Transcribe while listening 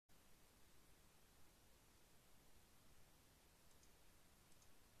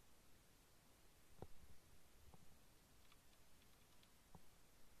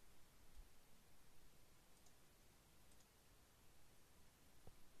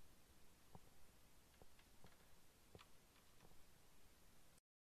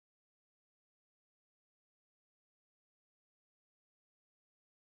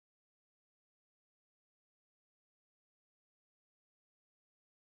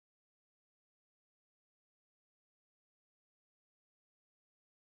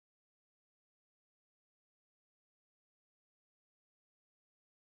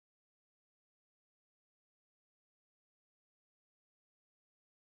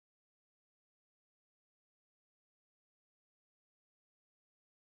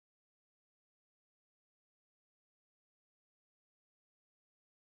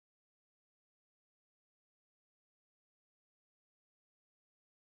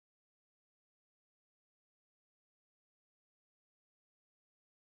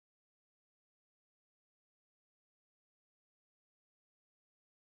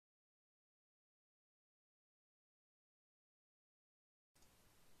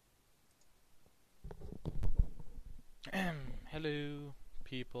Hello,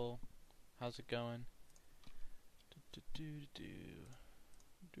 people. How's it going? Do.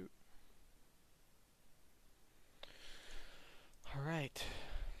 Alright.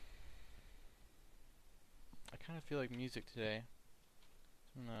 I kind of feel like music today.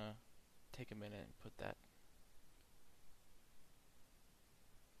 I'm gonna take a minute and put that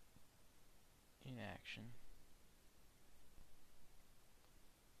in action.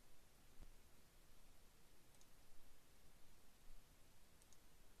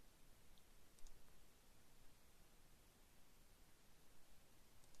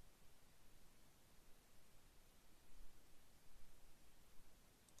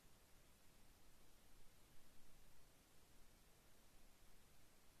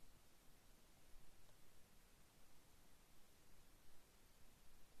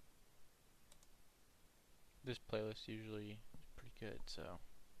 This playlist usually is pretty good, so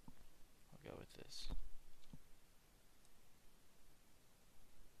I'll go with this.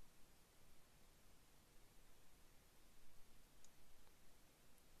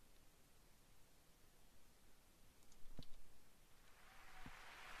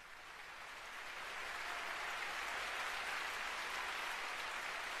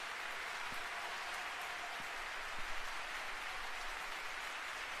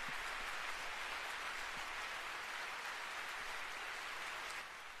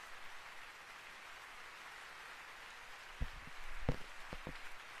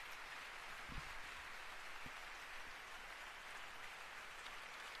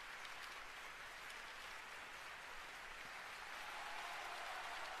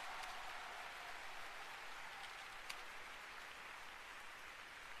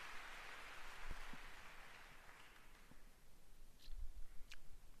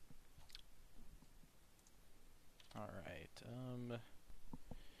 Alright,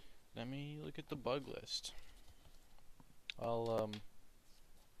 let me look at the bug list. I'll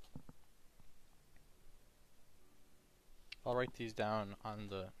write these down on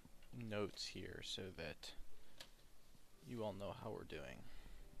the notes here so that you all know how we're doing.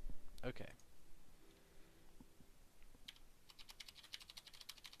 Okay.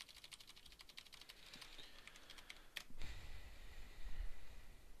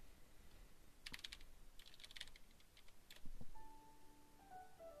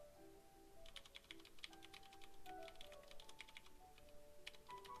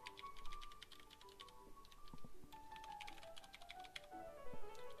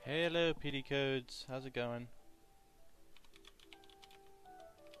 Hello, PD Codes. How's it going?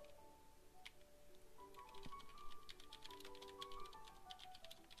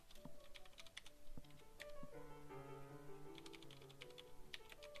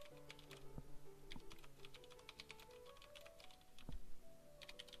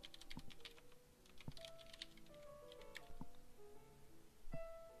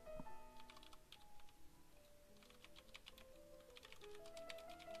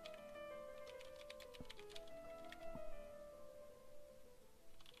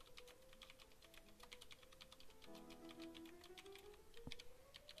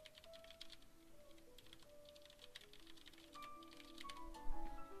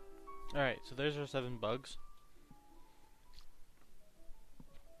 Alright, so there's our 7 bugs.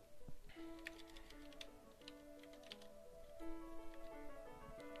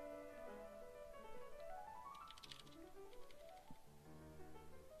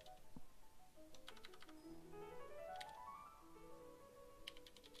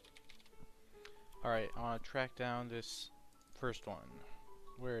 Alright, I want to track down this first one.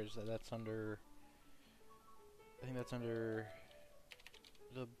 Where is that? That's under... I think that's under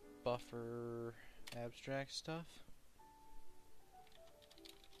the buffer abstract stuff.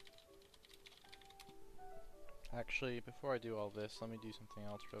 Actually, before I do all this, let me do something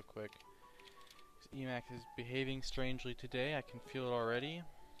else real quick. Emacs is behaving strangely today. I can feel it already.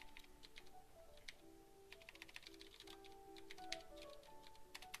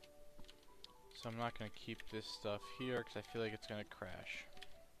 So I'm not going to keep this stuff here because I feel like it's going to crash.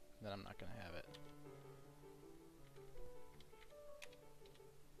 Then I'm not going to have it.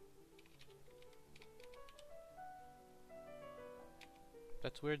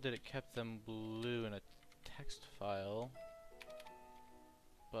 That's weird that it kept them blue in a text file.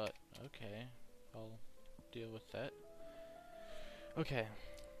 But, okay. I'll deal with that. Okay.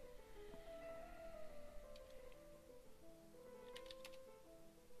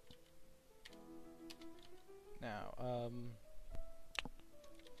 Now, I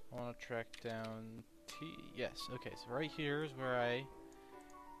want to track down T. Yes, okay, so right here is where I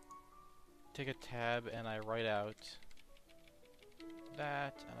take a tab and I write out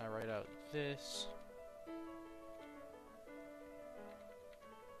that, and I write out this.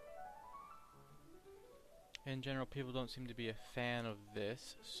 in general, people don't seem to be a fan of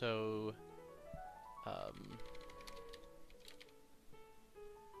this, so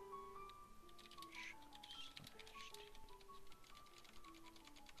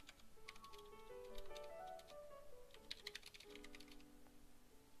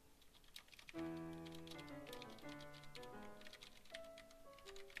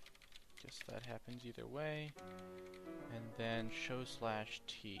guess that happens either way. And then show slash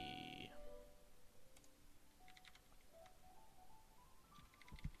t.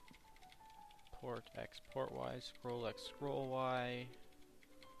 Port x port y, scroll x scroll y.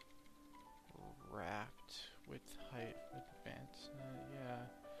 Wrapped with height advance. Yeah.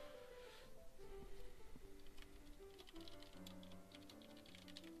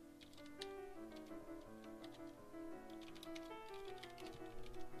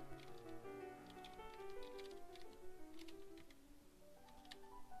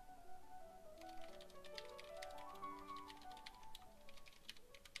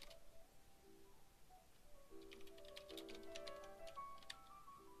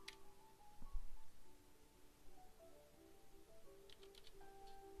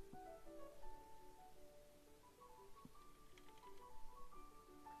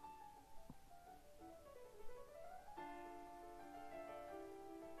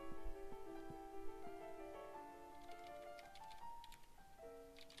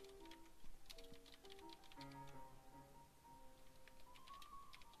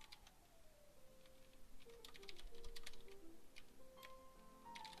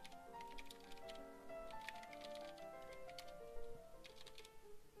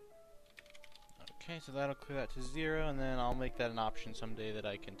 Okay, so that'll clear that to 0, and then I'll make that an option someday that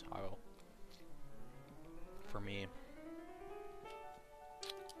I can toggle for me.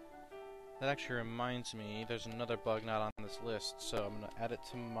 That actually reminds me, there's another bug not on this list, so I'm going to add it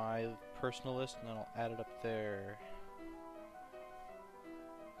to my personal list, and then I'll add it up there.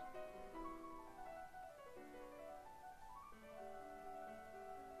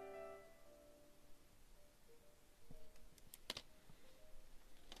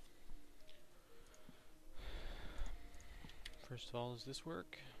 First of all, does this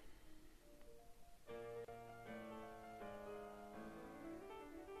work?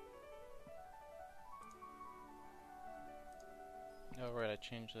 Oh right, I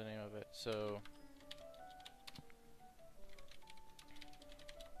changed the name of it, so...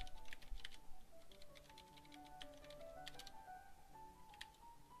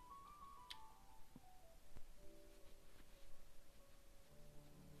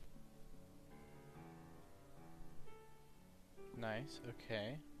 Nice,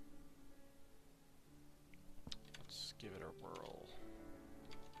 okay. Let's give it a whirl.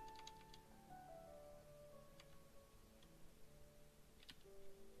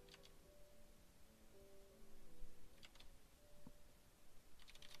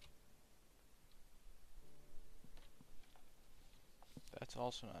 That's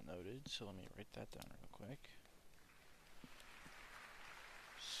also not noted, so let me write that down real quick.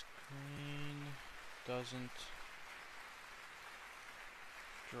 Screen doesn't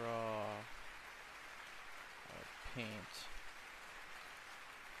draw paint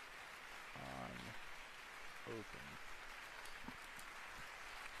on open.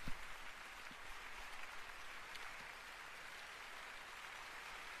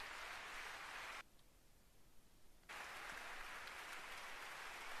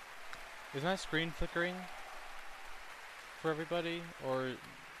 Is my screen flickering for everybody? Or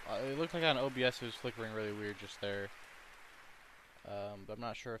it looked like on OBS it was flickering really weird just there. But I'm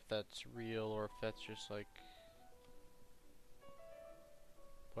not sure if that's real or if that's just like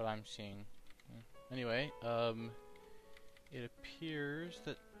what I'm seeing. Anyway, it appears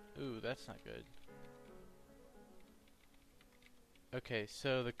that... Ooh, that's not good. Okay,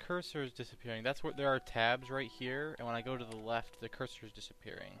 so the cursor is disappearing. That's where there are tabs right here, and when I go to the left, the cursor is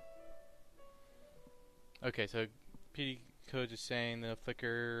disappearing. Okay, so PD Codes is saying no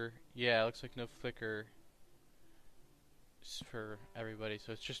flicker. Yeah, it looks like no flicker for everybody,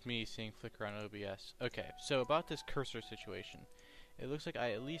 so it's just me seeing flicker on OBS. Okay, so about this cursor situation. It looks like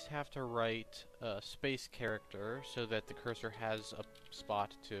I at least have to write a space character so that the cursor has a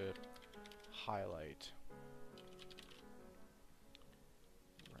spot to highlight.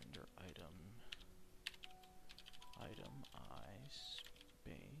 Render item. Item I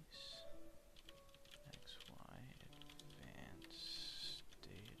space XY advanced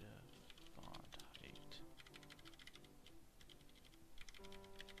data font height.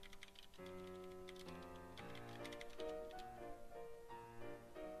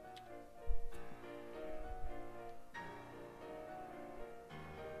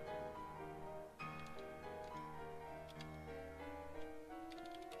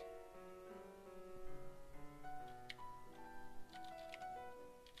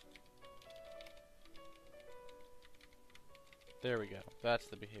 There we go. That's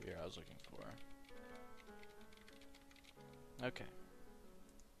the behavior I was looking for. Okay.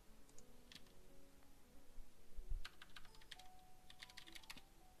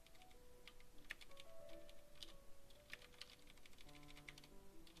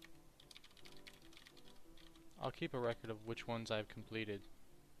 I'll keep a record of which ones I've completed.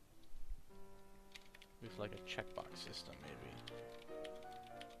 With like a checkbox system, maybe.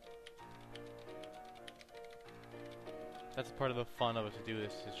 That's part of the fun of it to do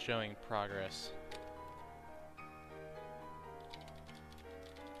this, is showing progress.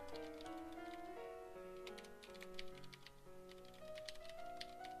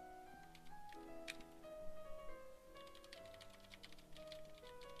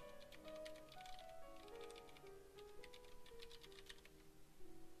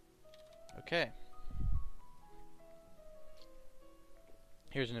 Okay.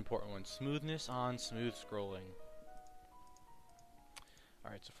 Here's an important one. Smoothness on smooth scrolling.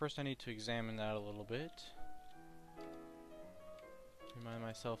 Alright, so first I need to examine that a little bit. Remind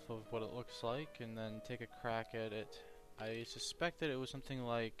myself of what it looks like, and then take a crack at it. I suspect that it was something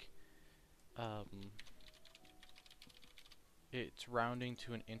like, it's rounding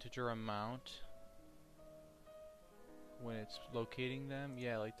to an integer amount when it's locating them.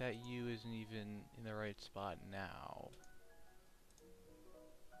 Yeah, like that U isn't even in the right spot now.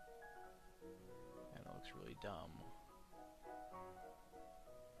 And it looks really dumb.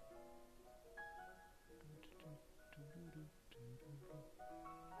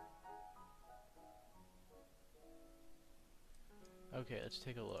 Okay, let's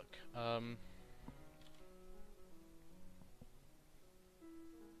take a look.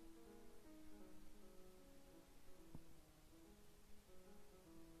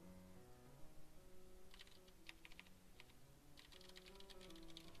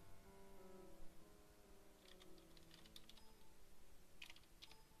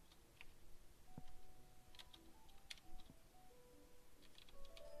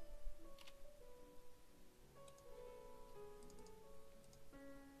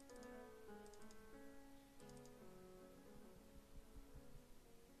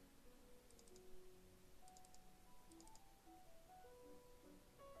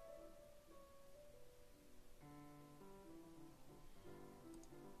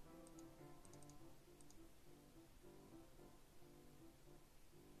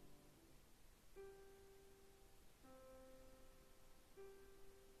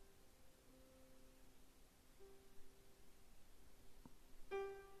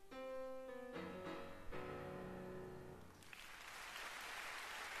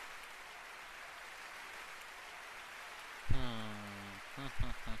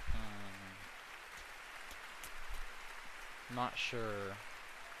 Not sure.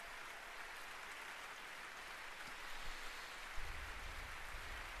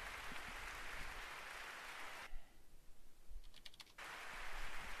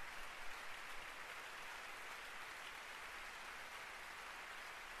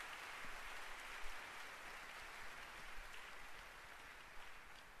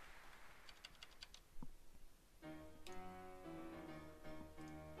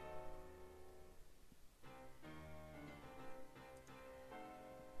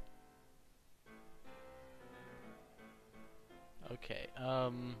 Okay,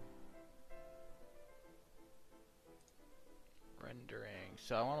 rendering.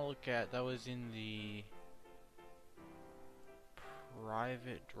 So I want to look at, that was in the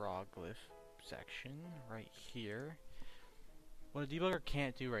private draw glyph section, right here. What a debugger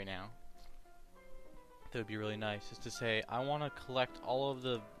can't do right now, that would be really nice, is to say, I want to collect all of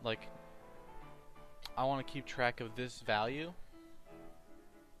the, like, I want to keep track of this value.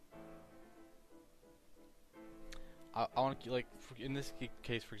 I want to, like, in this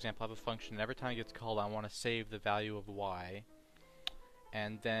case, for example, I have a function, and every time it gets called, I want to save the value of y,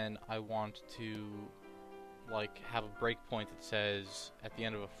 and then I want to, like, have a breakpoint that says, at the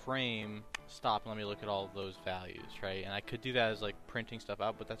end of a frame, stop and let me look at all of those values, right? And I could do that as, like, printing stuff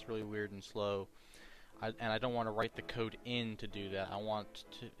out, but that's really weird and slow. And I don't want to write the code in to do that. I want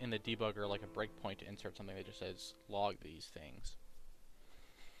to, in the debugger, like a breakpoint, to insert something that just says, log these things.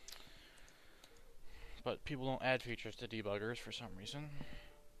 But people don't add features to debuggers for some reason.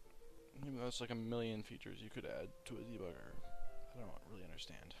 Even though it's like a million features you could add to a debugger. I don't really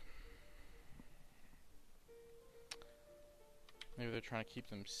understand. Maybe they're trying to keep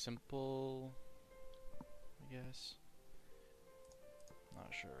them simple, I guess.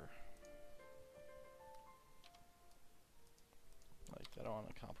 Not sure. Like, I don't want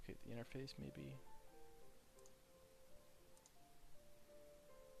to complicate the interface, maybe.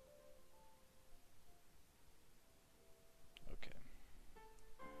 Okay.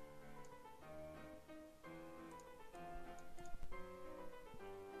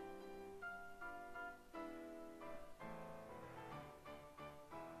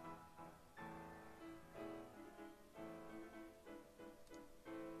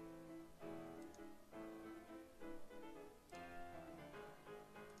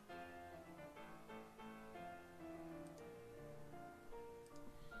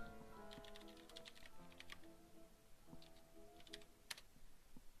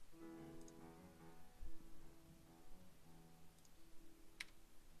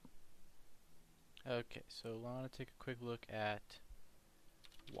 Okay, so I want to take a quick look at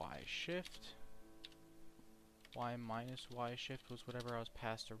Y shift. Y minus Y shift was whatever I was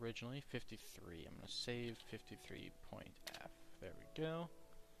passed originally, 53. I'm going to save 53.f. There we go.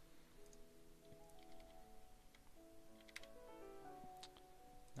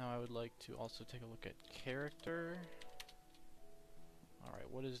 Now I would like to also take a look at character. Alright,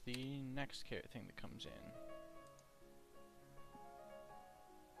 what is the next thing that comes in?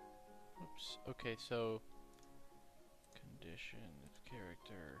 Oops. Okay, so condition if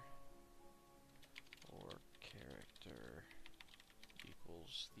character or character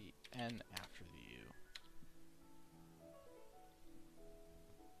equals the n after the u.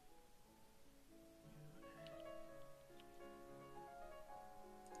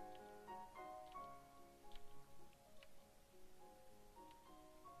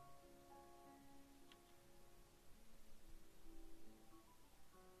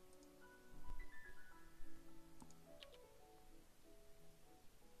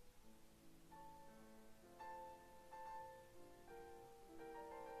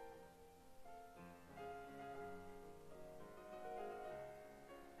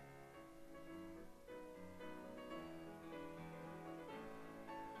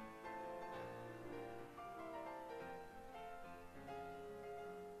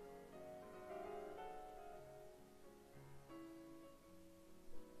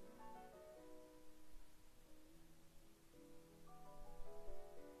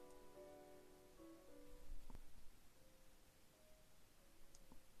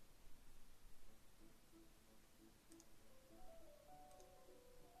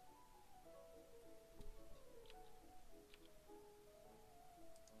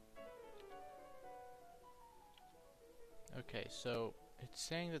 Okay, so it's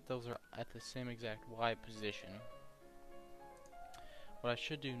saying that those are at the same exact Y position. What I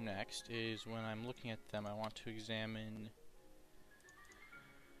should do next is when I'm looking at them, I want to examine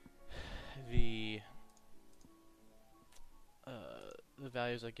the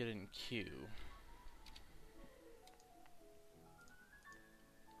values I get in Q.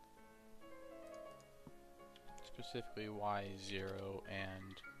 Specifically Y0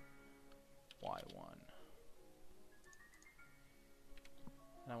 and Y1.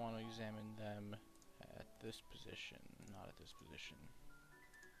 And I want to examine them at this position, not at this position.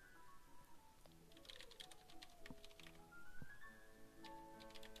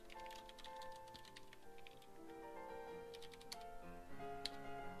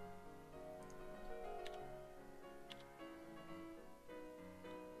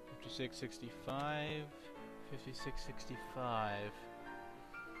 $56.65, $56.65.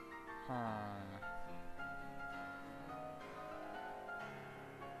 Huh.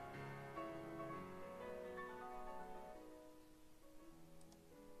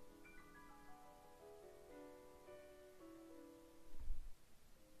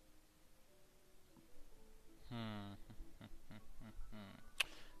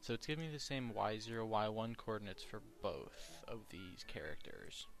 So it's giving me the same Y0, Y1 coordinates for both of these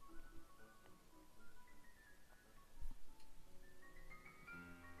characters.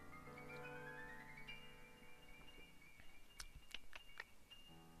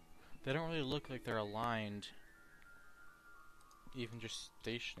 They don't really look like they're aligned, even just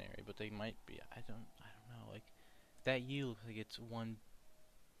stationary, but they might be. I don't know. Like that U looks like it's 1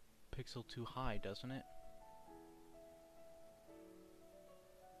 pixel too high, doesn't it?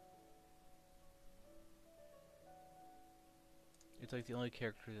 It's like the only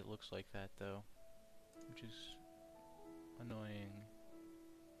character that looks like that, though, which is annoying.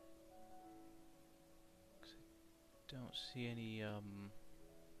 'Cause I don't see any I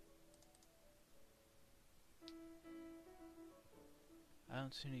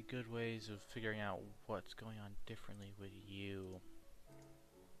don't see any good ways of figuring out what's going on differently with you.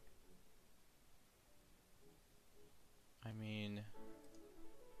 I mean,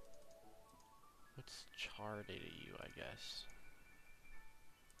 what's char data you, I guess?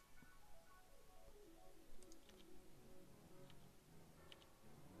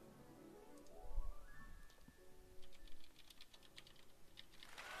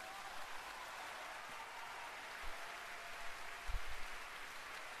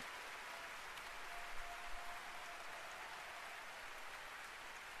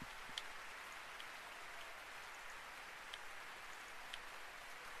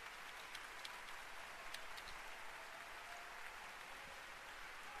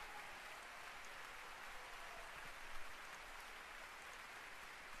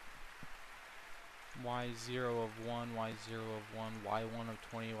 Y0 of 1, Y0 of 1, Y1 of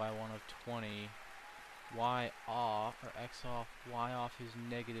 20, Y1 of 20. y off, or x off, y off is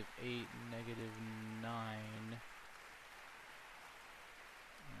 -8, -9.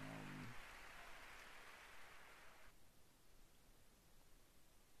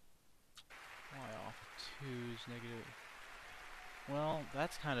 Y off 2 is negative. Well,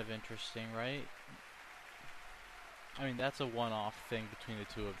 that's kind of interesting, right? I mean, that's a one-off thing between the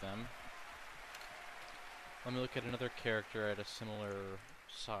two of them. Let me look at another character at a similar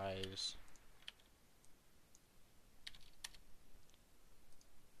size.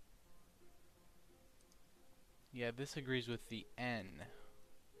 Yeah, this agrees with the n.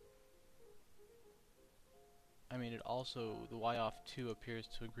 I mean, it also, the y off 2 appears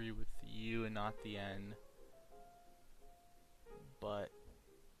to agree with the u and not the n. But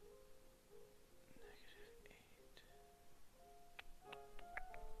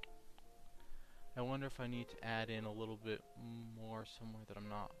I wonder if I need to add in a little bit more somewhere that I'm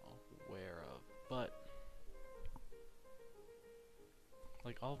not aware of. But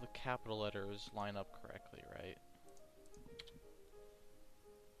like all the capital letters line up correctly, right?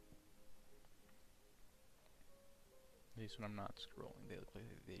 At least when I'm not scrolling, they look like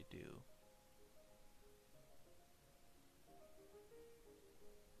they do.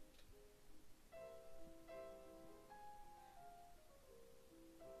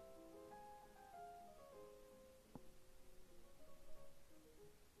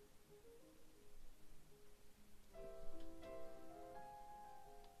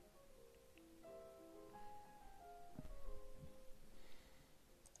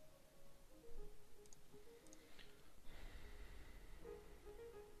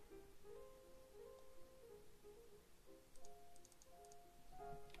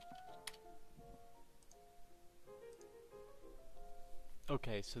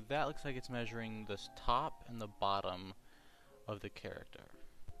 Okay, so that looks like it's measuring the top and the bottom of the character.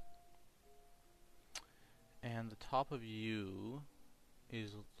 And the top of U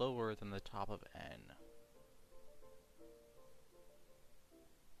is lower than the top of N.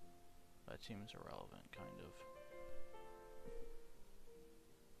 That seems irrelevant, kind of.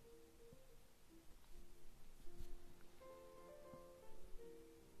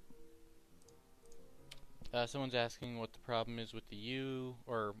 Someone's asking what the problem is with the U,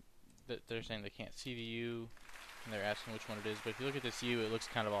 or that they're saying they can't see the U, and they're asking which one it is. But if you look at this U, it looks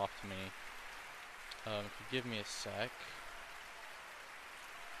kind of off to me. If you give me a sec.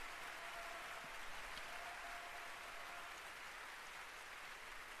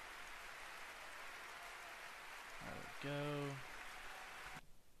 There we go.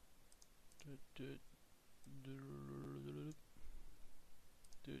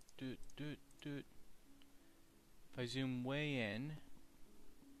 If I zoom way in,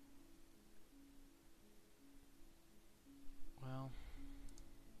 well,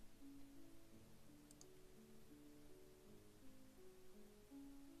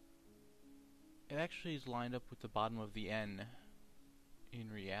 it actually is lined up with the bottom of the N in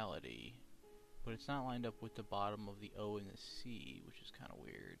reality, but it's not lined up with the bottom of the O and the C, which is kind of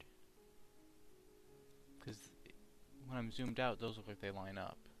weird. Because when I'm zoomed out, those look like they line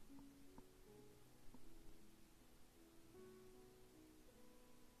up.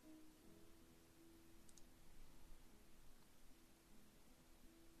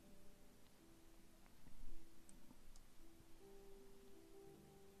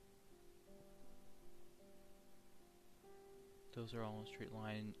 Those are all in a straight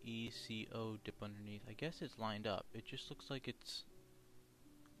line. E, C, O dip underneath. I guess it's lined up. It just looks like it's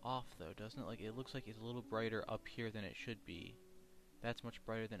off though, doesn't it? Like it looks like it's a little brighter up here than it should be. That's much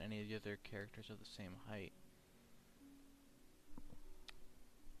brighter than any of the other characters of the same height.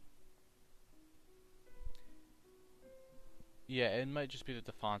 Yeah, it might just be that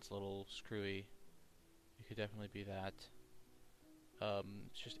the font's a little screwy. It could definitely be that.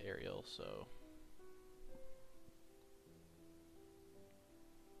 It's just Arial, so.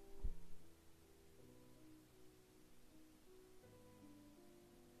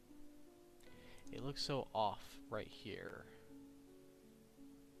 It looks so off right here.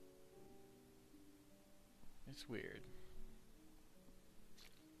 It's weird.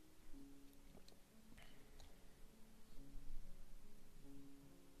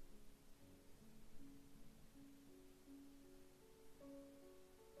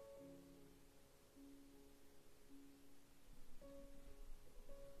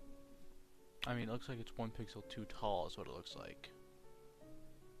 I mean, it looks like it's 1 pixel too tall is what it looks like.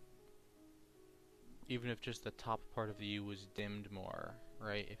 Even if just the top part of the U was dimmed more,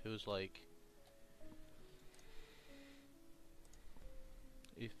 right? If it was like...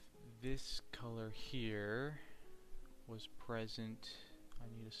 if this color here was present, I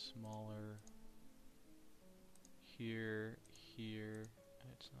need a smaller here, here.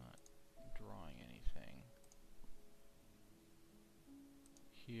 It's not drawing anything.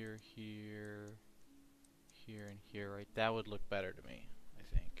 Here, here, here, and here, right? That would look better to me, I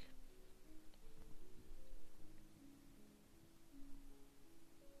think.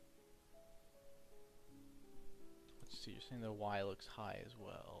 Let's see, you're saying the Y looks high as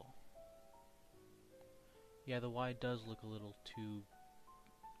well. Yeah, the Y does look a little too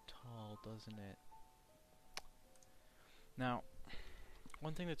tall, doesn't it? Now,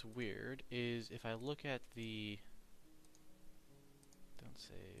 one thing that's weird is if I look at the... Don't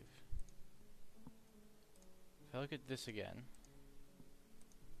save. If I look at this again,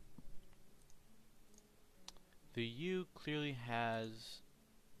 the U clearly has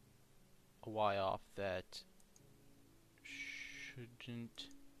a Y off that shouldn't...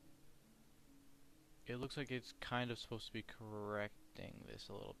 It looks like it's kind of supposed to be correcting this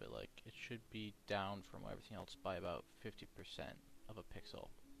a little bit. Like, it should be down from everything else by about 50% of a pixel.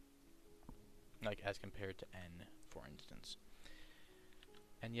 Like, as compared to N, for instance.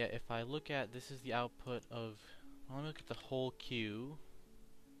 And yet, if I look at... This is the output of... Well, let me look at the whole queue.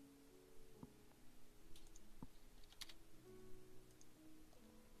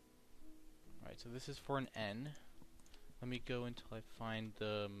 Alright, so this is for an N. Let me go until I find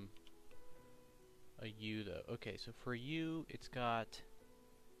a U, though. Okay, so for U, it's got...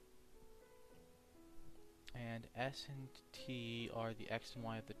 And S and T are the X and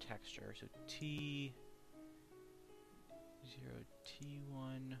Y of the texture. So T0,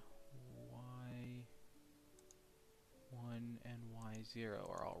 T1, Y1, and Y0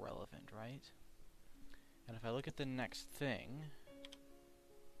 are all relevant, right? And if I look at the next thing,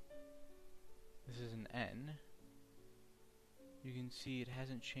 this is an N. You can see it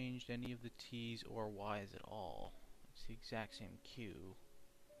hasn't changed any of the T's or Y's at all. It's the exact same Q.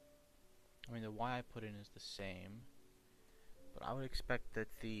 I mean, the Y I put in is the same, but I would expect that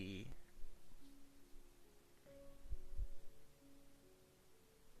the...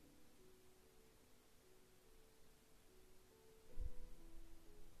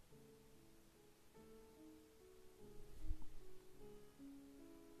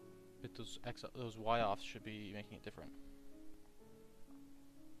 But those Y-offs should be making it different.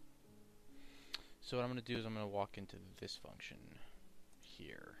 So what I'm going to do is I'm going to walk into this function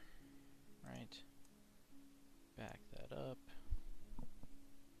here, right? Back that up.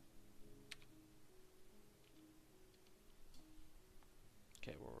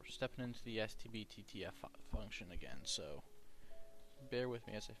 Okay, we're stepping into the stbttf function again, so bear with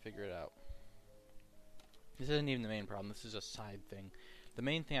me as I figure it out. This isn't even the main problem, this is a side thing. The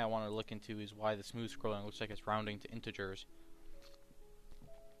main thing I want to look into is why the smooth scrolling looks like it's rounding to integers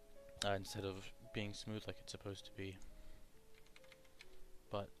instead of being smooth like it's supposed to be.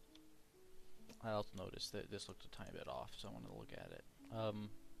 But I also noticed that this looked a tiny bit off, so I want to look at it.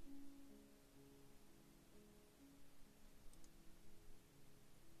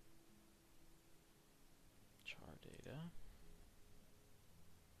 Char data.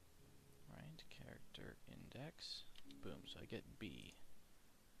 Right, character index. Boom, so I get B.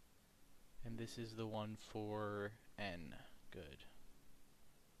 And this is the one for N. Good.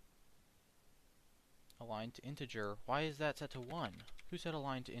 Aligned to integer. Why is that set to 1? Who set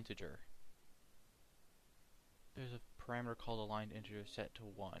aligned to integer? There's a parameter called aligned integer set to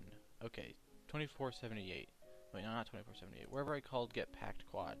 1. Okay, 2478. Wait, no, not 2478. Wherever I called get packed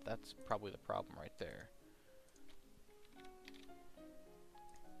quad, that's probably the problem right there.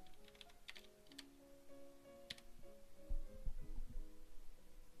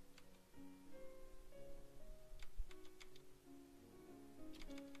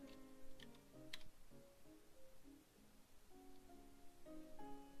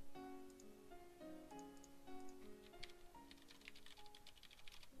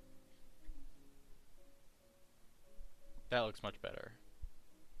 That looks much better.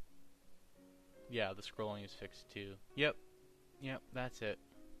 Yeah, the scrolling is fixed too. Yep, that's it.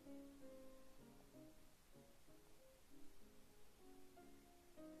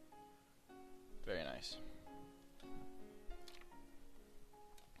 Very nice.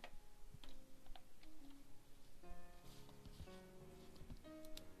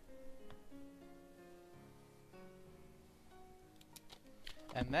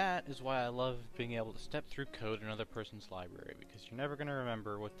 And that is why I love being able to step through code in another person's library, because you're never going to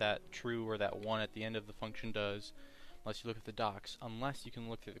remember what that true or that 1 at the end of the function does unless you look at the docs, unless you can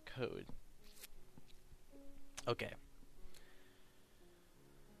look through the code. Okay.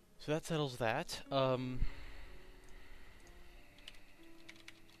 So that settles that.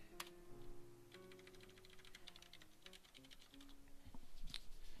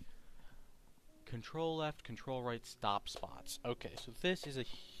 control left, control right, stop spots. Okay, so this is a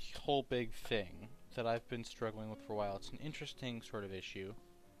whole big thing that I've been struggling with for a while. It's an interesting sort of issue.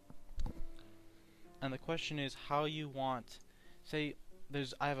 And the question is how you want, say,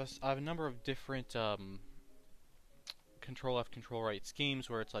 I have a number of different control left, control right schemes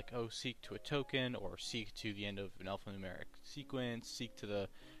where it's like, oh, seek to a token, or seek to the end of an alphanumeric sequence, seek to the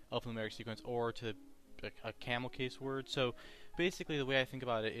alphanumeric sequence, or to a camel case word. So basically the way I think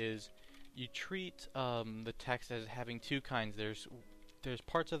about it is you treat the text as having two kinds. There's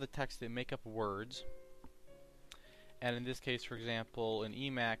parts of the text that make up words, and in this case, for example, in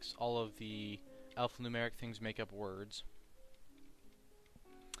Emacs, all of the alphanumeric things make up words.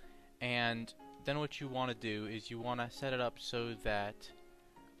 And then what you want to do is you want to set it up so that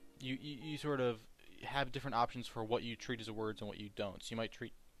you sort of have different options for what you treat as words and what you don't. So you might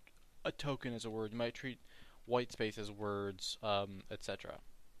treat a token as a word, you might treat white space as words, etc.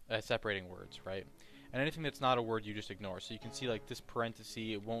 Separating words, right? And anything that's not a word you just ignore. So you can see like this parenthesis,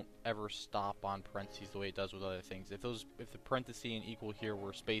 it won't ever stop on parentheses the way it does with other things. If the parenthesis and equal here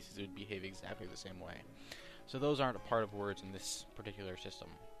were spaces, it would behave exactly the same way. So those aren't a part of words in this particular system.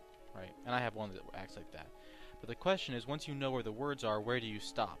 Right, and I have one that acts like that. But the question is, once you know where the words are, where do you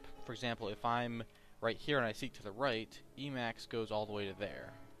stop? For example, if I'm right here and I seek to the right, Emacs goes all the way to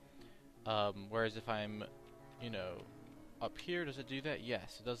there. Whereas if I'm, up here, does it do that?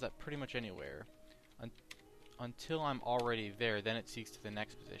 Yes, it does that pretty much anywhere. Until I'm already there, then it seeks to the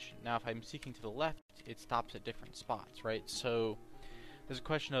next position. Now, if I'm seeking to the left, it stops at different spots, right? So there's a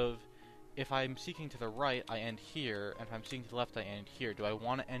question of, if I'm seeking to the right, I end here, and if I'm seeking to the left, I end here. Do I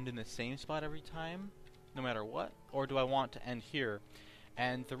want to end in the same spot every time, no matter what? Or do I want to end here?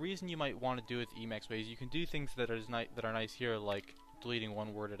 And the reason you might want to do it the Emacs way is you can do things that are nice here, like deleting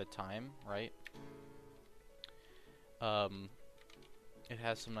one word at a time, right? It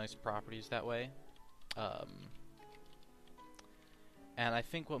has some nice properties that way. And I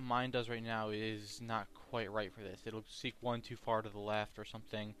think what mine does right now is not quite right for this. It'll seek one too far to the left or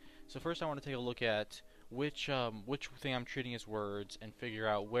something. So first I want to take a look at which thing I'm treating as words and figure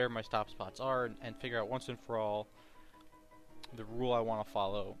out where my stop spots are, and figure out once and for all the rule I want to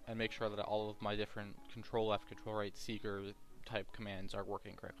follow, and make sure that all of my different control left, control right, seeker type commands are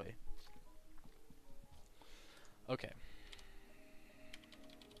working correctly. Okay.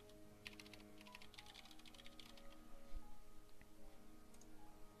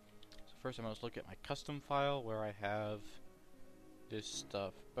 First I'm going to look at my custom file where I have this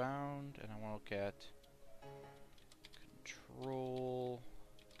stuff bound, and I want to look at control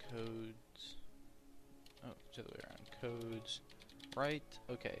codes. Oh, it's the other way around. Codes right.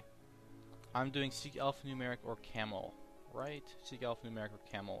 Okay. I'm doing seek alphanumeric or camel right, seek alphanumeric or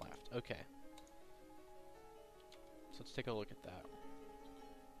camel left. Okay. So let's take a look at that.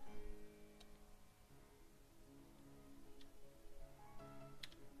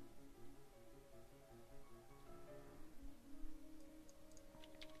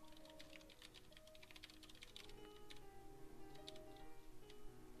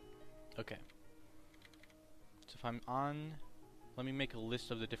 Okay. So if I'm on, let me make a list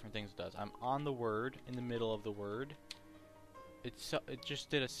of the different things it does. I'm on the word, in the middle of the word. It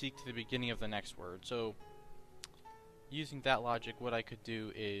just did a seek to the beginning of the next word. So using that logic, what I could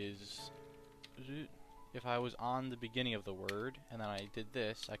do is, if I was on the beginning of the word and then I did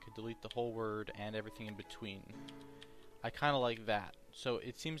this, I could delete the whole word and everything in between. I kind of like that. So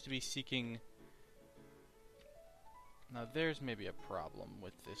it seems to be seeking. Now there's maybe a problem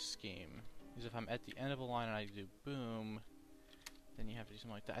with this scheme, is if I'm at the end of a line and I do boom, then you have to do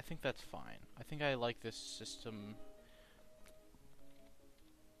something like that. I think that's fine. I think I like this system.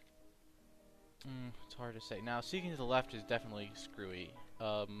 It's hard to say. Now seeking to the left is definitely screwy.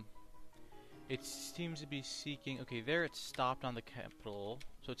 It seems to be seeking, okay, there it's stopped on the capital,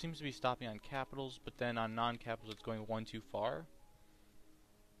 so it seems to be stopping on capitals, but then on non-capitals it's going one too far.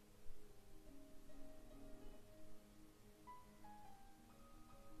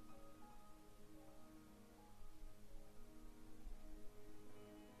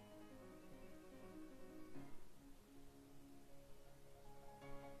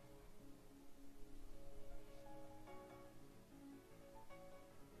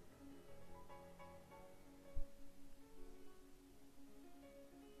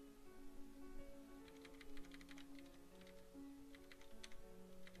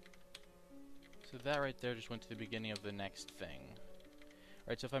 So that right there just went to the beginning of the next thing.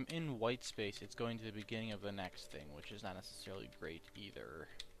 Right, so if I'm in white space, it's going to the beginning of the next thing, which is not necessarily great either.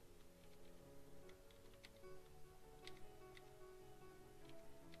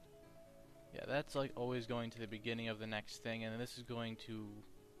 Yeah, that's like always going to the beginning of the next thing, and this is going to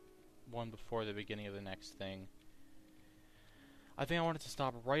one before the beginning of the next thing. I think I want it to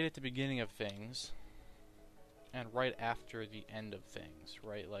stop right at the beginning of things and right after the end of things,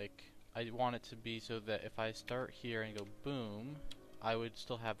 right? Like, I want it to be so that if I start here and go boom, I would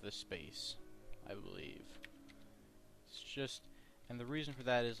still have the space, I believe. It's just, and the reason for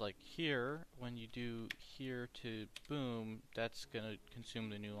that is like here, when you do here to boom, that's gonna consume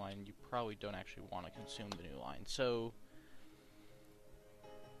the new line. You probably don't actually want to consume the new line. So,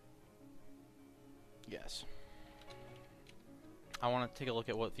 yes. I want to take a look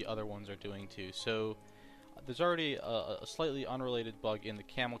at what the other ones are doing too. So, there's already a slightly unrelated bug in the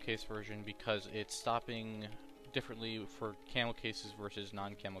camel case version because it's stopping differently for camel cases versus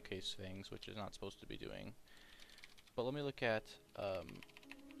non-camel case things, which is not supposed to be doing. But let me look at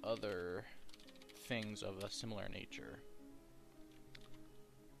other things of a similar nature.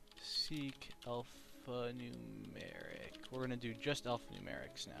 Seek alphanumeric. We're going to do just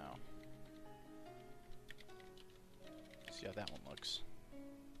alphanumerics now. See how that one looks.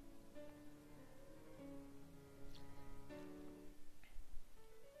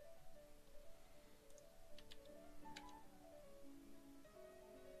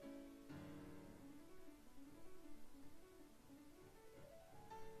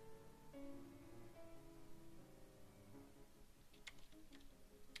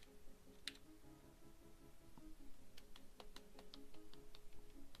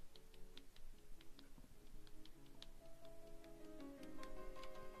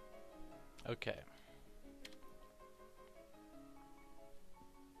 Okay.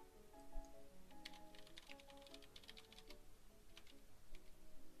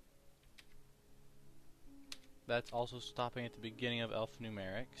 That's also stopping at the beginning of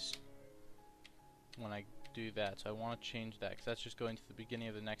alphanumerics when I do that. So I want to change that because that's just going to the beginning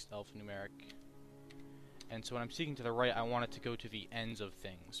of the next alphanumeric. And so when I'm seeking to the right, I want it to go to the ends of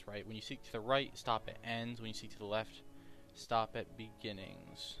things, right? When you seek to the right, stop at ends. When you seek to the left, stop at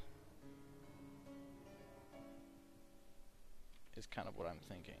beginnings. Is kind of what I'm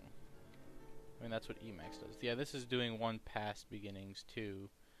thinking. I mean, that's what Emacs does. Yeah, this is doing one past beginnings too,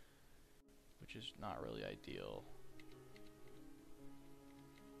 which is not really ideal.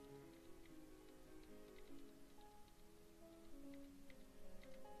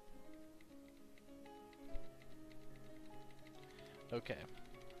 Okay,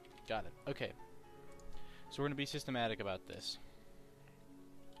 got it. Okay, so we're going to be systematic about this.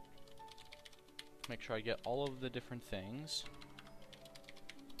 Make sure I get all of the different things.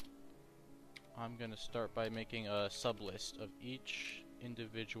 I'm going to start by making a sublist of each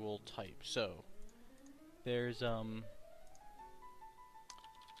individual type. So, there's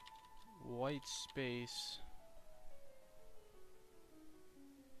white space.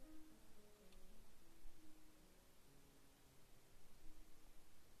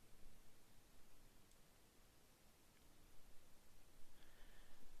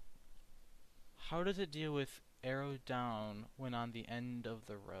 How does it deal with arrow down when on the end of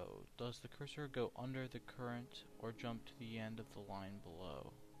the row? Does the cursor go under the current or jump to the end of the line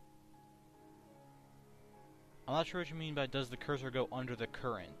below? I'm not sure what you mean by does the cursor go under the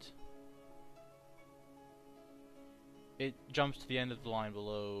current. It jumps to the end of the line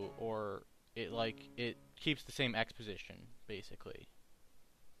below, or it keeps the same X position, basically.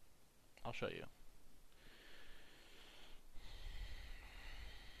 I'll show you.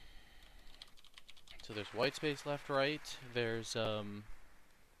 So there's white space left, right. There's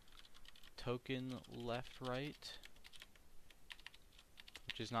token left, right,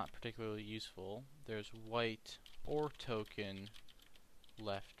 which is not particularly useful. There's white or token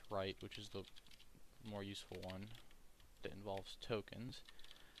left, right, which is the more useful one that involves tokens.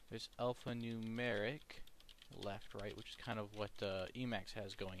 There's alphanumeric left, right, which is kind of what Emacs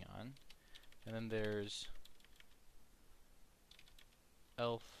has going on. And then there's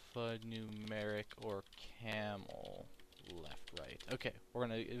alphanumeric or camel left, right. Okay, we're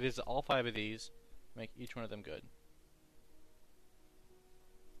going to visit all 5 of these, make each one of them good.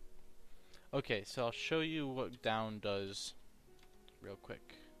 Okay, so I'll show you what down does real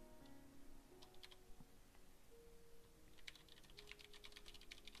quick.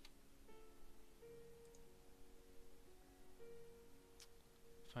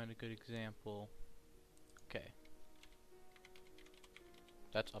 Find a good example. Okay.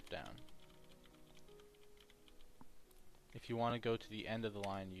 That's up down. If you want to go to the end of the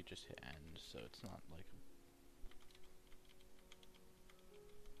line, you just hit end, so it's not like...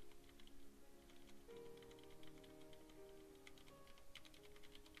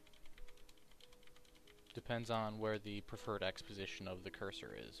 Depends on where the preferred X position of the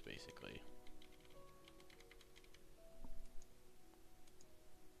cursor is, basically.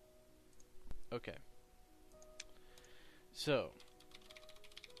 Okay. So.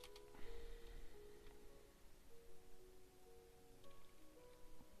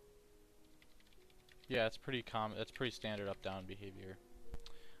 Yeah, it's pretty common. That's pretty standard up-down behavior.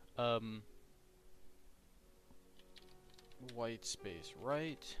 White space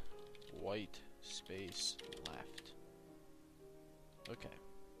right, white space left. Okay.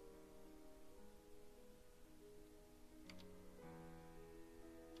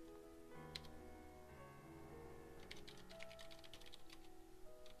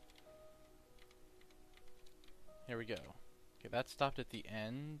 Here we go. Okay, that stopped at the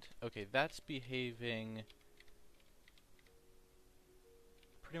end. Okay, that's behaving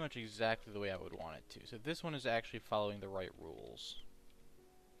pretty much exactly the way I would want it to. So this one is actually following the right rules.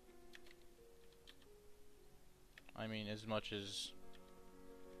 I mean, in as much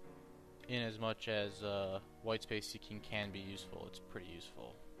as white space seeking can be useful, it's pretty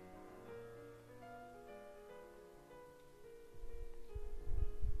useful.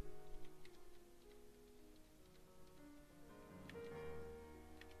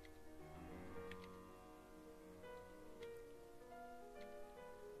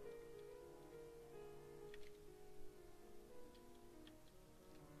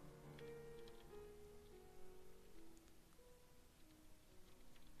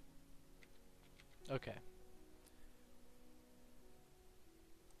 Okay.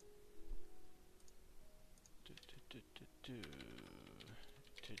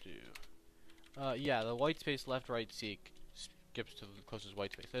 Yeah, the white space left right seek skips to the closest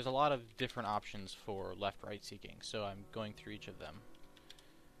white space. There's a lot of different options for left right seeking, so I'm going through each of them.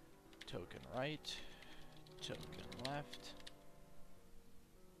 Token right, token left.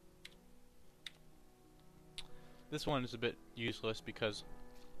 This one is a bit useless because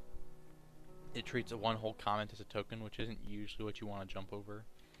it treats a one whole comment as a token, which isn't usually what you want to jump over.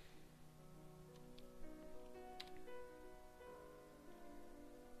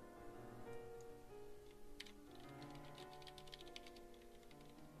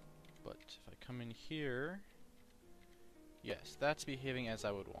 But if I come in here, yes, that's behaving as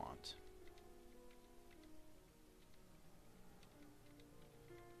I would want.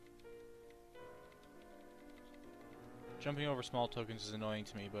 Jumping over small tokens is annoying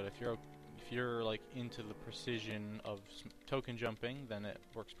to me, but if you're like into the precision of token jumping, then it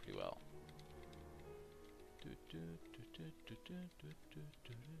works pretty well.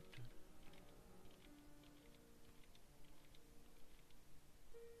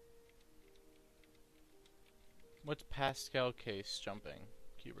 What's Pascal case jumping,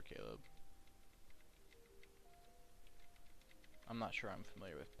 Cuber Caleb? I'm not sure I'm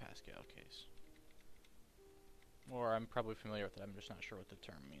familiar with Pascal case. Or I'm probably familiar with it, I'm just not sure what the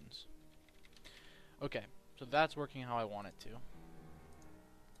term means. Okay, so that's working how I want it to.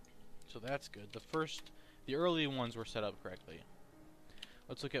 So that's good. The early ones were set up correctly.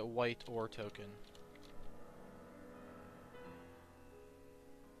 Let's look at white or token.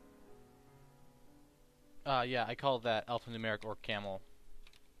 Yeah, I call that alphanumeric or camel.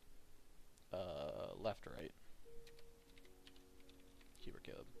 Left or right. Cuber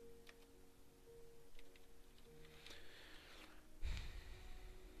Caleb.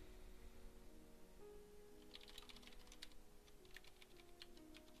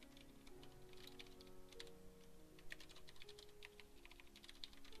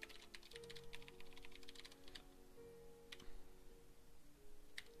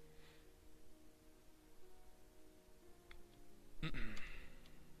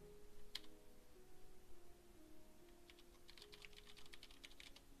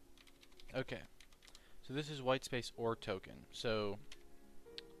 Okay, so this is white space or token. So,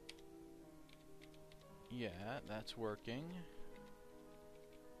 yeah, that's working.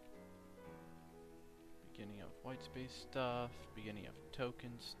 Beginning of white space stuff, beginning of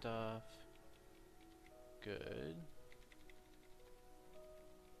token stuff. Good.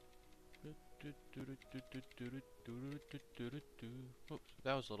 Oops,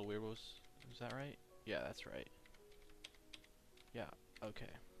 that was a little weird. Was that right? Yeah, that's right. Yeah, okay.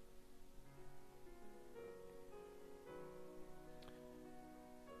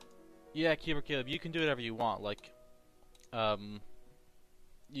 Yeah, Keeper Caleb, you can do whatever you want. Like,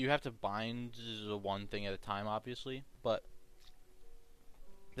 you have to bind one thing at a time, obviously, but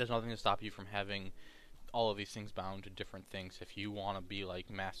there's nothing to stop you from having all of these things bound to different things. If you want to be like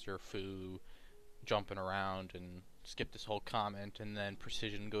Master Fu, jumping around and skip this whole comment and then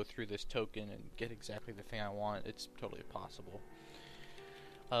precision go through this token and get exactly the thing I want, it's totally possible.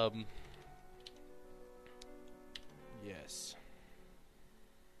 Yes.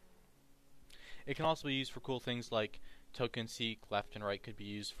 It can also be used for cool things like token seek. Left and right could be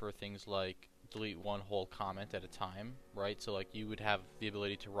used for things like delete one whole comment at a time, right? So like you would have the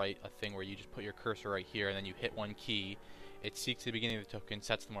ability to write a thing where you just put your cursor right here and then you hit one key, it seeks the beginning of the token,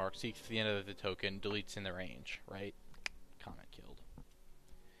 sets the mark, seeks the end of the token, deletes in the range, right? Comment killed.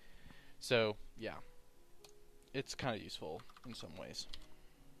 So yeah, it's kind of useful in some ways.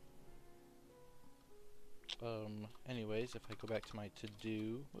 Anyways, if I go back to my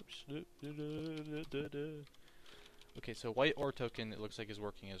to-do, whoops, okay, so white OR token, it looks like is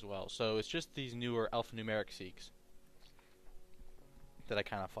working as well. So it's just these newer alphanumeric seeks that I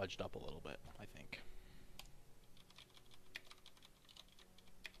kind of fudged up a little bit, I think.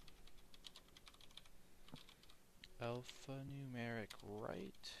 Alphanumeric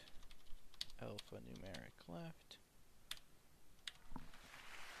right, alphanumeric left.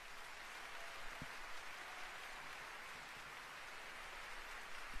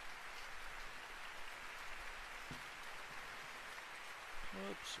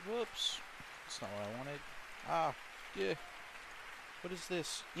 Whoops. That's not what I wanted. Ah, yeah. What is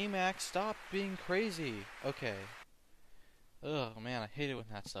this? Emacs, stop being crazy. Okay. Ugh, man, I hate it when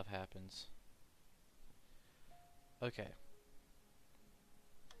that stuff happens. Okay.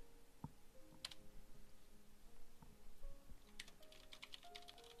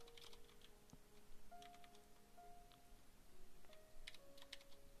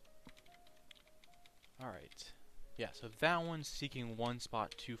 Alright. Yeah, so that one's seeking one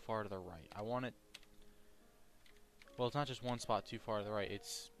spot too far to the right. I want it... Well, it's not just one spot too far to the right.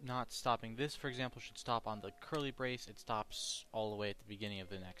 It's not stopping. This, for example, should stop on the curly brace. It stops all the way at the beginning of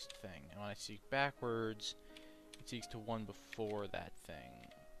the next thing. And when I seek backwards, it seeks to one before that thing,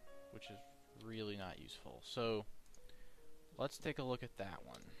 which is really not useful. So, let's take a look at that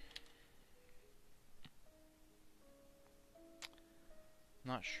one.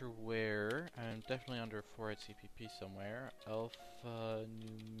 Not sure where. I'm definitely under 4.8 CPP somewhere. Alphanumeric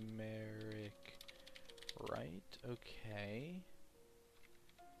right. Okay.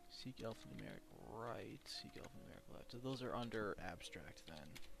 Seek alphanumeric right. Seek alphanumeric left. So those are under abstract then.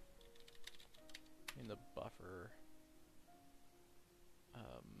 In the buffer.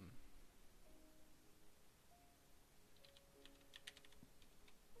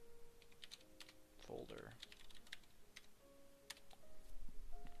 Folder.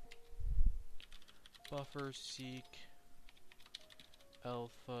 Buffer seek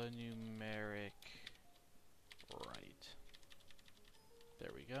alphanumeric right.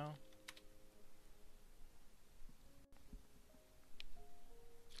 There we go.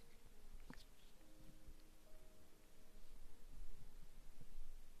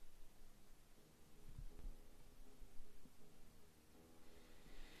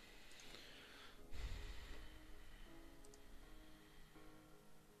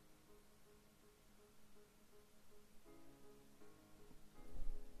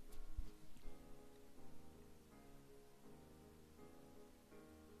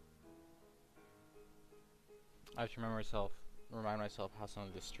 I have to remind myself how some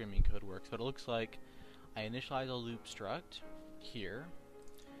of this streaming code works. But it looks like I initialize a loop struct here,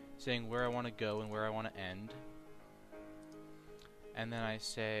 saying where I want to go and where I want to end. And then I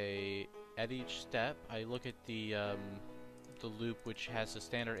say at each step, I look at the loop, which has a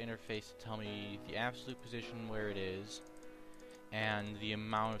standard interface to tell me the absolute position where it is, and the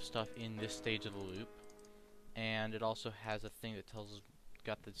amount of stuff in this stage of the loop. And it also has a thing that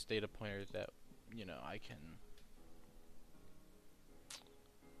got this data pointer that, you know, I can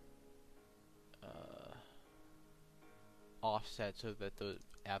offset so that the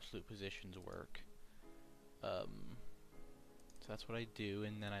absolute positions work. So that's what I do,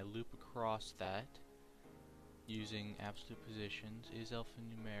 and then I loop across that using absolute positions. Is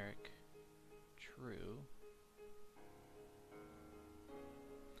alphanumeric true?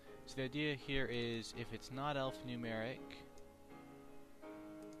 So the idea here is if it's not alphanumeric,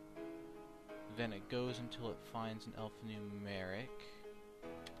 then it goes until it finds an alphanumeric.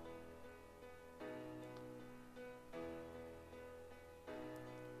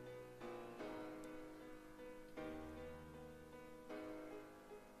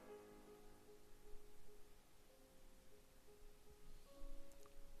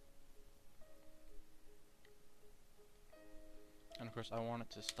 And of course I want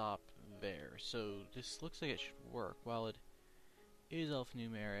it to stop there. So this looks like it should work. While it is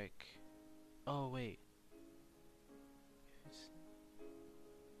alphanumeric... Oh wait.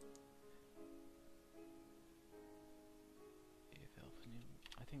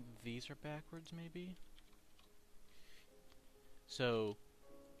 I think these are backwards maybe? So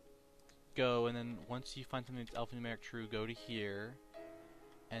go, and then once you find something that's alphanumeric true, go to here,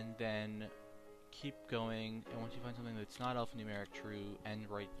 and then keep going, and once you find something that's not alphanumeric true, end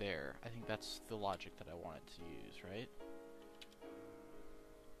right there. I think that's the logic that I wanted to use, right?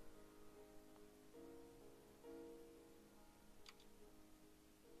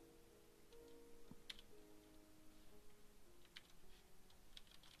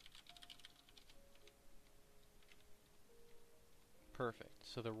 Perfect.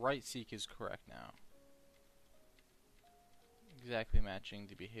 So the right seek is correct now. Exactly matching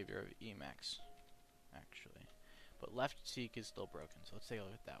the behavior of Emacs, actually. But left seek is still broken, so let's take a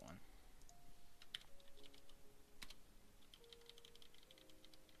look at that one.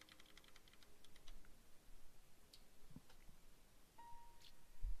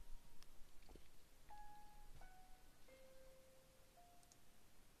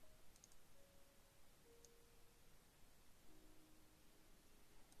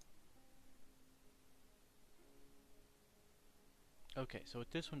 Okay, so what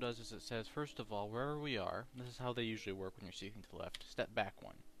this one does is it says, first of all, wherever we are, this is how they usually work when you're seeking to the left, step back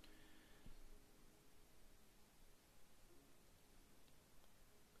one.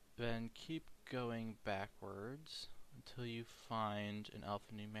 Then keep going backwards until you find an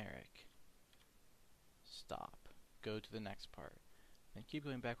alphanumeric. Stop. Go to the next part. Then keep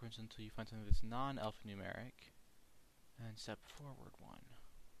going backwards until you find something that's non-alphanumeric, and step forward one.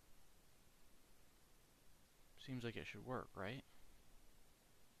 Seems like it should work, right?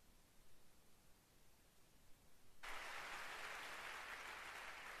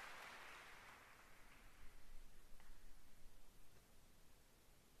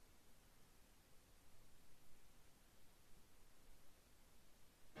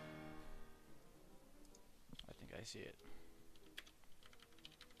 I think I see it.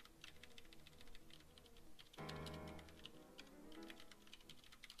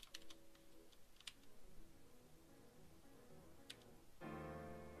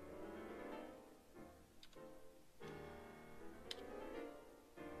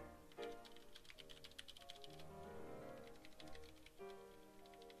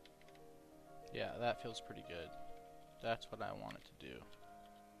 Yeah, that feels pretty good. That's what I wanted to do.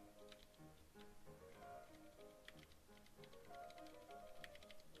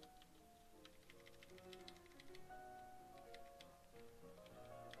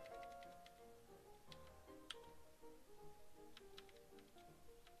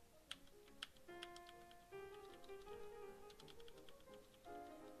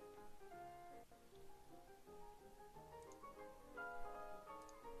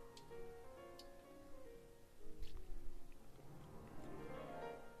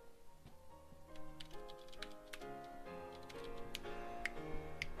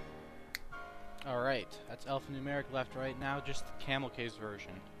 Alright, that's alphanumeric left, right. Now just the camel case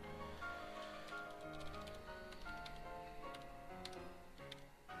version.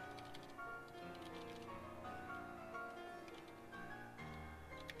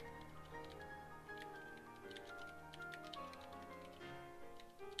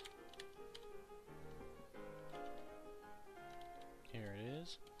 Here it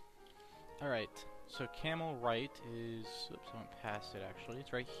is. Alright, so camel right is, oops, I went past it actually,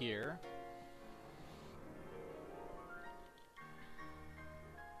 it's right here.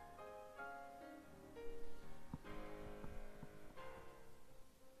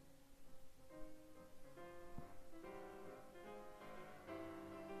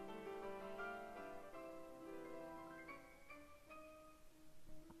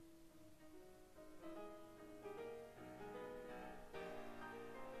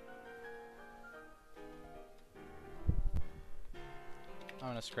 I'm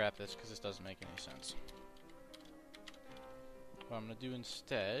going to scrap this because this doesn't make any sense. What I'm going to do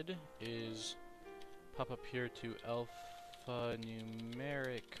instead is pop up here to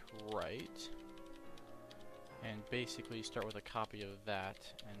alphanumeric right and basically start with a copy of that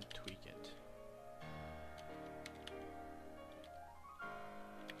and tweak it.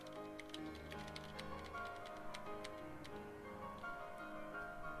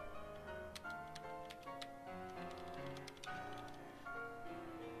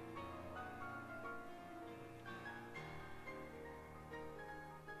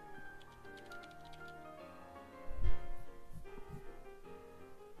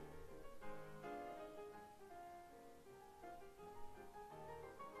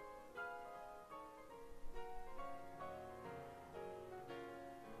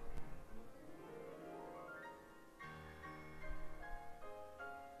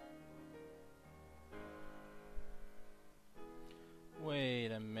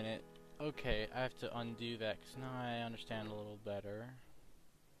 Wait a minute. Okay, I have to undo that because now I understand a little better.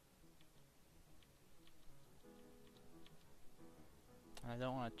 I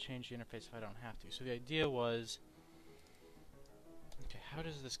don't want to change the interface if I don't have to. So the idea was, okay, how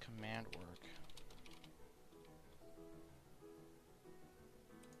does this command work?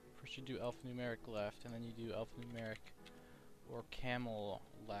 First you do alphanumeric left, and then you do alphanumeric or camel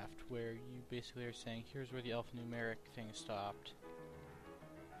left, where you basically are saying, here's where the alphanumeric thing stopped.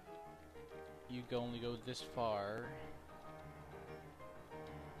 You only go this far.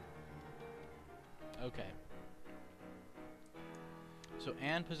 Okay. So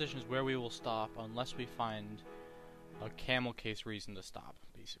and position is where we will stop unless we find a camel case reason to stop,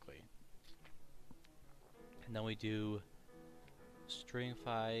 basically. And then we do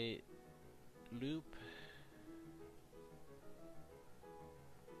stringify loop.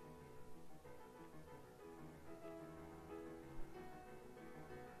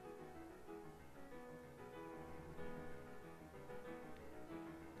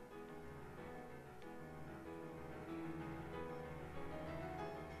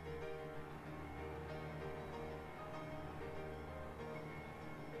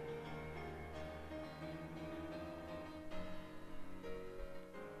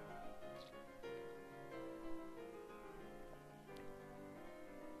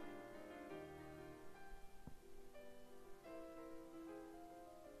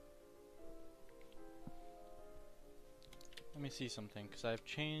 Let me see something, because I've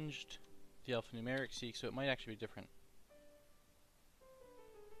changed the alphanumeric seek, so it might actually be different.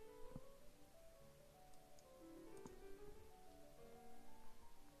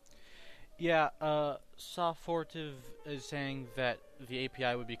 Yeah, Softfortive is saying that the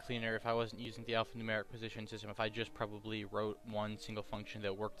API would be cleaner if I wasn't using the alphanumeric position system, if I just probably wrote one single function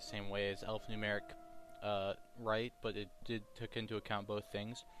that worked the same way as alphanumeric right, but it took into account both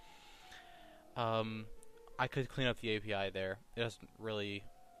things. I could clean up the API there. It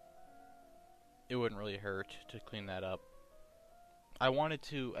wouldn't really hurt to clean that up. I wanted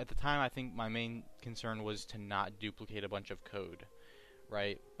to, at the time, I think my main concern was to not duplicate a bunch of code,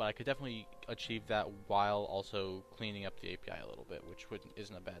 right? But I could definitely achieve that while also cleaning up the API a little bit, which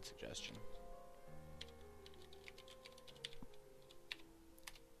isn't a bad suggestion.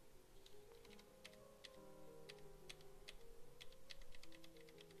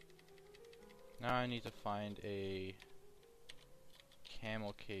 Now I need to find a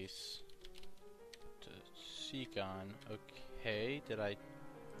camel case to seek on. Okay, did I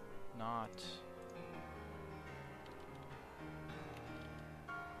not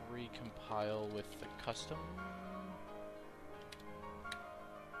recompile with the custom?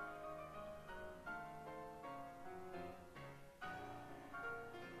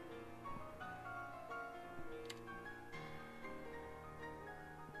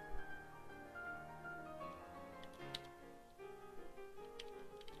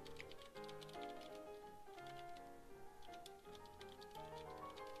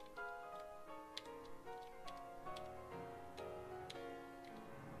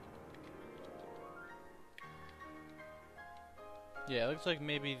 Yeah, it looks like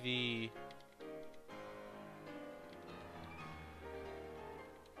maybe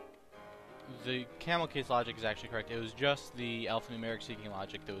the camel case logic is actually correct. It was just the alphanumeric seeking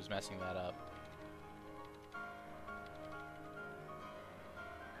logic that was messing that up.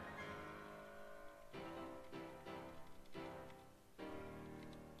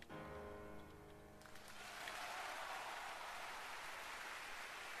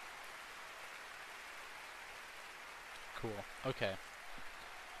 Cool. Okay.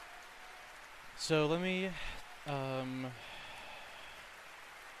 So let me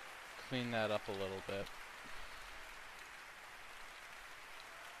clean that up a little bit.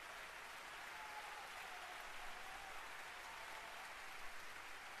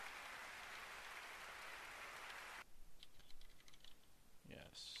 Yes.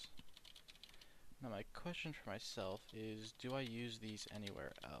 Now my question for myself is, do I use these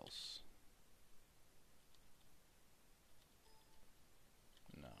anywhere else?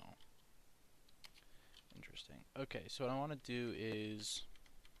 No. Interesting. Okay, so what I want to do is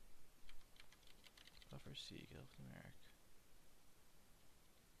buffer seek alphanumeric.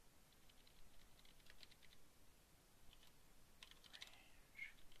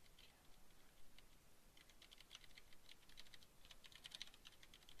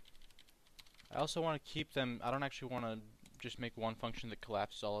 I also want to keep them. I don't actually want to just make one function that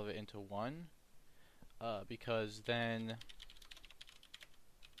collapses all of it into one, because then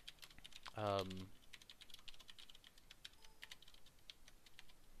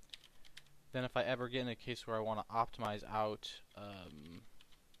if I ever get in a case where I want to optimize out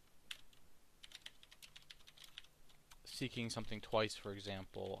seeking something twice, for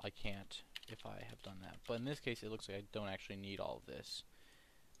example, I can't if I have done that. But in this case, it looks like I don't actually need all of this.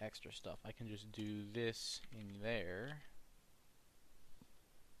 extra stuff. I can just do this in there.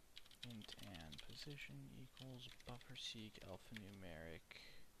 Int and position equals buffer seek alphanumeric.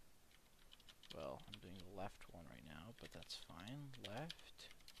 Well, I'm doing the left one right now, but that's fine. Left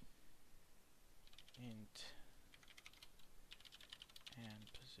int and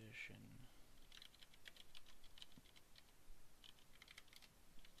position.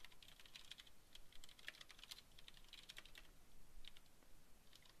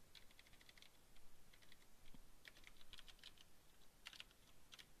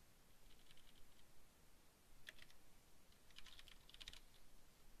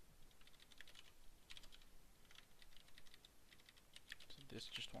 This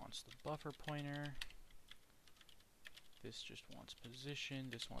just wants the buffer pointer. This just wants position.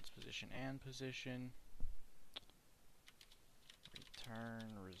 This wants position and position.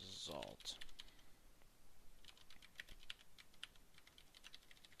 Return result.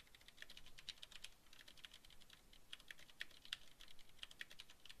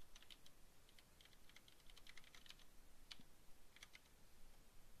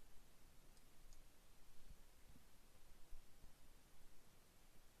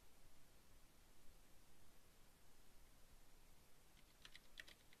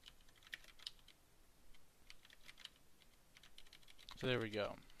 So there we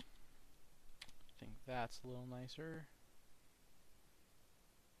go. I think that's a little nicer.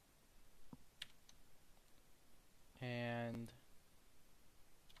 And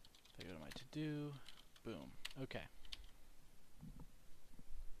if I go to my to-do, boom. Okay.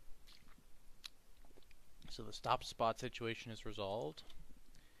 So the stop spot situation is resolved.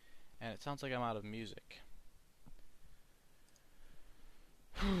 And it sounds like I'm out of music.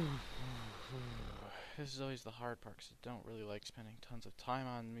 This is always the hard part because I don't really like spending tons of time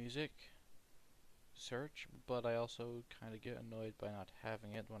on music search, but I also kind of get annoyed by not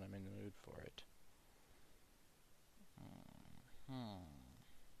having it when I'm in the mood for it.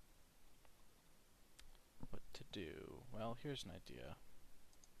 What to do? Well, here's an idea.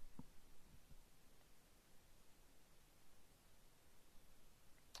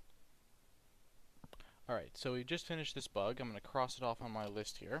 Alright, so we just finished this bug. I'm going to cross it off on my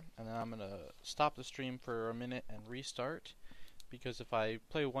list here, and then I'm going to stop the stream for a minute and restart, because if I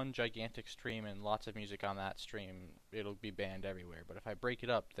play one gigantic stream and lots of music on that stream, it'll be banned everywhere. But if I break it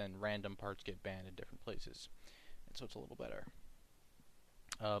up, then random parts get banned in different places, and so it's a little better.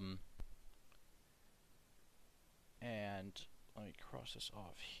 And let me cross this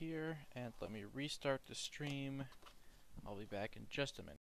off here, and let me restart the stream. I'll be back in just a minute.